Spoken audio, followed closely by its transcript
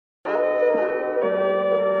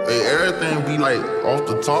Hey, everything be like off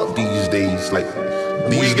the top these days. Like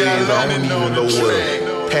these days, I don't even know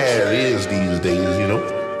what pad is these days, you know?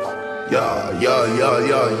 Yeah.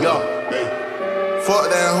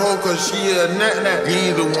 Fuck that hoe, cause she a nat.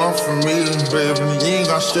 You ain't the one for me, baby. You ain't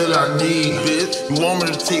got shit I need, bitch. You want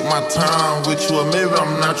me to take my time with you, or maybe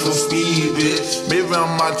I'm not your speed, bitch. Maybe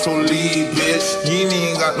I'm not your lead, bitch. You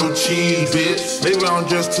ain't got no cheese, bitch. Maybe I'm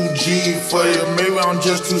just too G for you, maybe I'm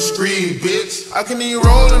just too screed, bitch. I can even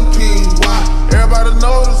roll in peace, why? Everybody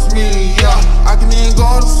notice me, yeah. I can even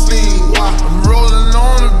go to sleep, why? I'm rolling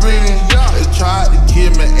on the beam, yeah. They tried to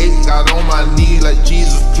kill me, 8 got on my knee like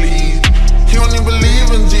Jesus, please. He don't even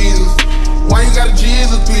believe in Jesus. Why you got a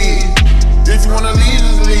Jesus, please? If you wanna leave,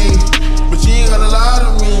 just leave. But you ain't gotta lie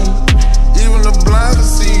to me. Even the blind can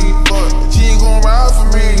see, but you ain't gon' ride for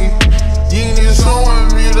me. You ain't even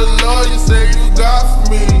showing me the love you say you got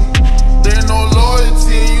for me. There ain't no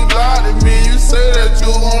loyalty, you lied to me. You say that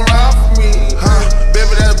you gon' ride for me, huh?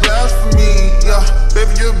 Baby, that's blasphemy, yeah.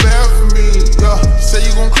 Baby, you're bad for me, yeah. Say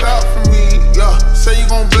you gon' clap for me, yeah. Say you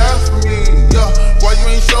gon' blaspheme, yeah. Why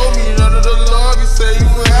you ain't show me none of the love you say you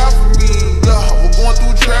have for me, yeah. We're going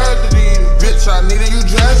through tragedy, bitch, I needed you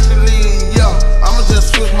drastically, yeah. I'ma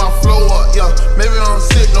just switch my flow up, yeah. Maybe I don't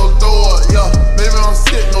sit no throw up, yeah. Maybe I don't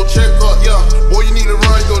sit no check up, yeah. Boy, you need to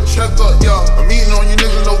run your check up, yeah. I'm eating on you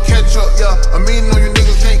niggas, no catch up, yeah. I'm eating on you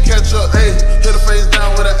niggas, can't catch up, ayy. Hit a face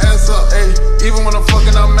down with an ass up, ayy. Even when I'm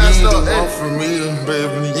fucking, I'm messed up, ayy. For me,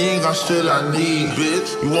 baby, you ain't got shit I need,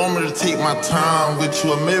 bitch. You want me to take my time with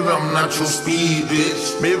you, or maybe I'm not your speed,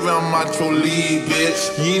 bitch. Maybe I'm not your lead,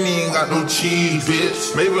 bitch. You ain't got no cheese,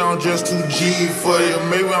 bitch. Maybe I'm just too G for you,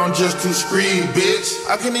 maybe I'm just too screed, bitch.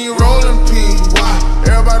 I can even roll in peace, why?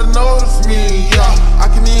 Everybody notice me, yeah. I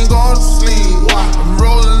can even go to sleep, why? I'm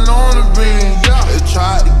rolling on the beam, yeah. They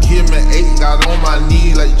tried to kill me, 8 got on my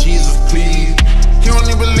knee like Jesus, please. He don't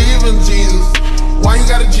even believe in Jesus. Why you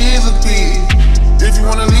got a Jesus, please? If you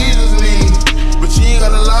wanna leave, just leave. But you ain't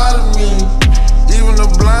gotta lie to me. Even the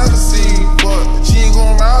blind can see, but she ain't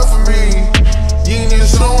gon' ride for me. You ain't even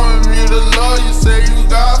showing me the love you say you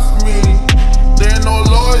got for me. There ain't no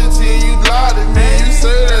loyalty, you lied to me. You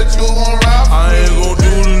say that you gon' ride for me. I ain't gon'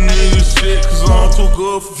 do the nigga shit, cause I'm too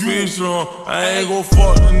good for fish, I ain't gon'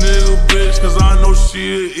 fuck the nigga bitch, cause I know she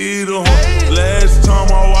a eater, Last time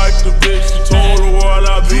I wiped the bitch, she told the world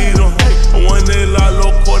I beat her, And when they lock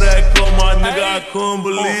low kodak up, my nigga, I couldn't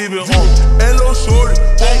believe it, Hey, little shorty,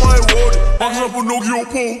 on my road, box up a Nokia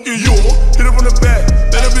poke in yo. Hit it from the back,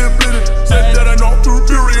 let it be a blitz. Said that I knocked her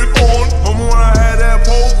period on. When I had that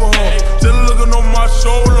poker, Still looking on my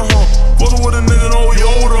shoulder, Fuckin' with a nigga, no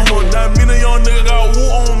Yoda, That mean a young nigga got woo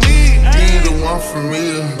on me. You ain't the one for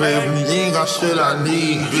me, baby. You ain't got shit I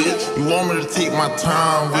need, bitch. You want me to take my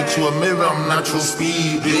time with you, or maybe I'm not your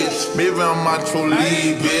speed, bitch. Maybe I'm not your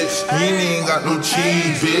lead, bitch. You ain't got no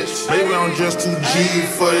cheese, bitch. Maybe I'm just too G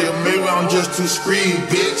for you, maybe I'm just too screed,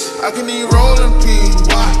 bitch. I can even roll in peace,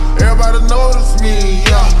 why? Everybody notice me,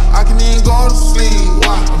 yeah. I can even go to sleep,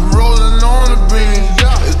 why? I'm rolling on the beam,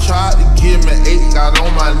 yeah. They tried to kill me, 8 got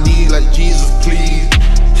on my knee like Jesus, please.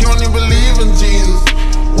 He don't even believe in Jesus.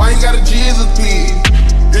 Why you got a Jesus, please?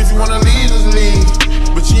 If you wanna leave, just leave.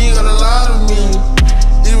 But you ain't gotta lie to me.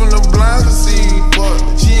 Even the blind can see, but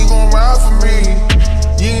she ain't gon' ride for me.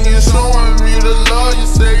 You ain't even showing me the love you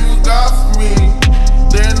say you got for me.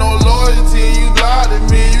 There ain't no loyalty, you lied to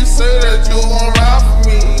me. You say that you gon' ride for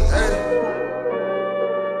me, ay.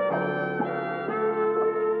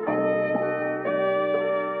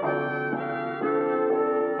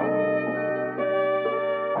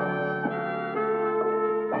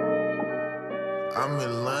 I'm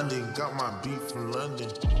in London, got my beat from London.